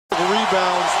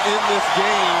rebounds in this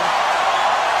game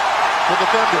for the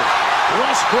Thunder.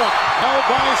 Westbrook held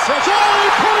by Sessions. Oh, he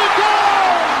put it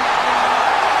down!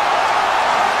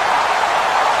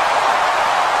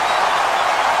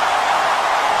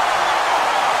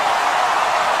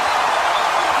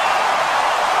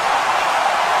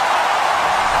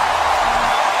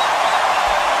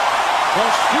 The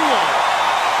steal,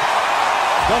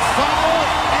 the foul,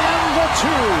 and the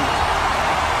two.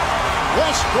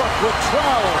 Westbrook with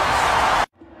 12.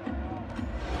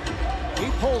 He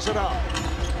pulls it up.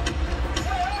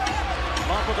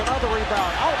 Up with another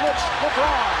rebound. Outlets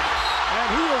LeBron. And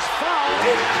he is fouled.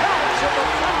 It counts in the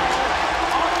foul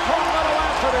on Carmelo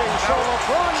Anthony. So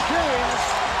LeBron James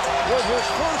with his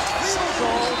first field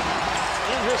goal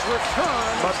in his return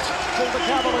to the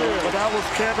Cavaliers. But that was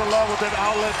Kevin Love with that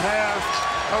outlet pass.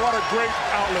 And what a great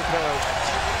outlet pass.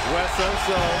 Wes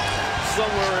Unseld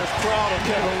somewhere is proud of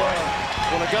Kevin Love.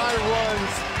 When a guy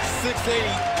runs 6'8",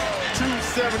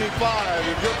 275,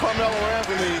 if you're Carmelo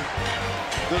Anthony,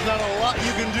 there's not a lot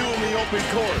you can do in the open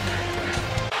court.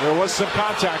 There was some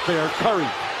contact there. Curry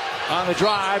on the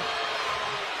drive.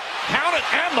 Count it,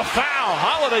 and the foul.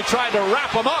 Holiday tried to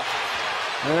wrap him up.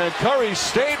 And Curry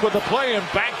stayed with the play and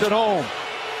banked it home.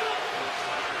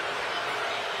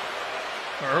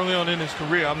 Early on in his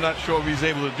career, I'm not sure if he's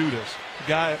able to do this. The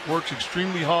guy works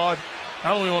extremely hard,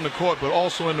 not only on the court, but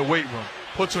also in the weight room.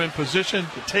 Puts him in position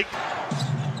to take.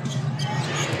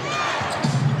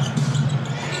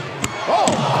 Oh,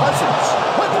 Cousins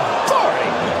with authority.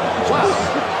 Wow.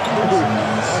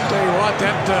 I'll tell you what,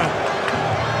 that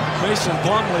Mason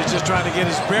Plumlee's just trying to get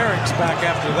his bearings back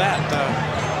after that.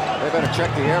 They better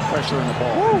check the air pressure in the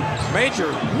ball. Woo.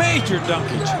 Major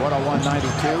dunkage.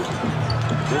 101-92.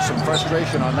 There's some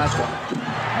frustration on that one.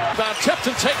 About tipped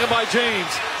and taken by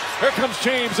James. Here comes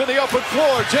James in the open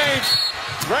floor. James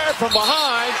ran from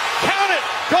behind. Count it.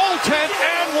 Goaltend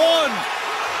and one.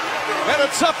 And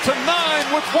it's up to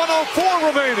 9 with 1:04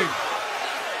 remaining.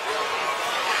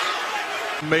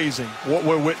 Amazing what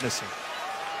we're witnessing.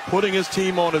 Putting his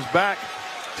team on his back,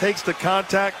 takes the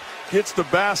contact, hits the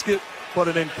basket, but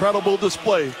an incredible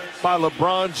display by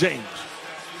LeBron James.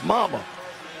 Mama,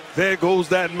 there goes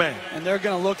that man. And they're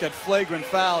going to look at flagrant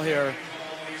foul here.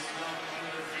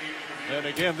 And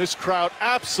again, this crowd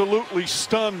absolutely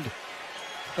stunned.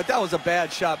 But that was a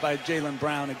bad shot by Jaylen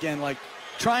Brown. Again, like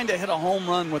trying to hit a home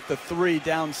run with the 3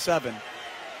 down 7.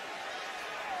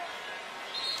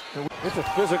 It's a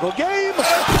physical game. Oh,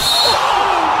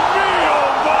 me,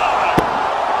 oh my!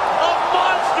 A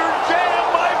monster jam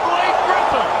by Blake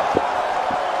Griffin.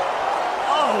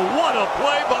 Oh, what a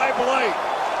play by Blake.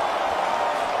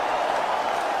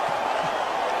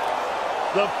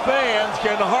 The fans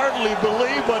can hardly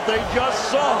believe what they just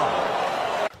saw.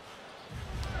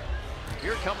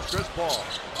 Here comes Chris Paul.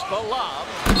 The lob.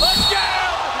 The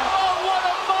jam! Oh, what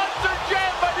a monster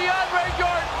jam by DeAndre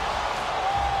Jordan!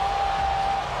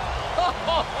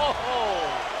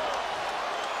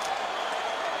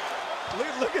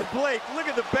 Look at Blake. Look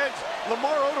at the bench.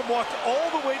 Lamar Odom walked all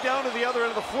the way down to the other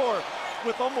end of the floor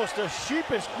with almost a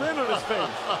sheepish grin on his face.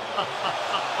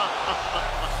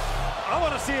 I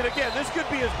want to see it again. This could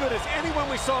be as good as anyone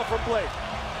we saw from Blake.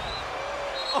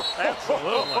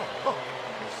 Absolutely.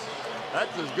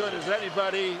 That's as good as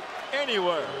anybody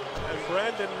anywhere. And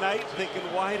Brandon Knight thinking,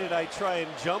 why did I try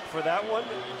and jump for that one?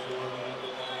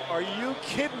 Are you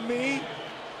kidding me?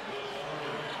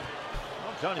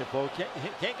 I'm telling you, folks,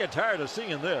 can't get tired of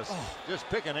seeing this. Just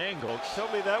pick an angle. Tell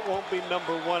me that won't be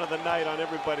 #1 of the night on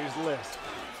everybody's list.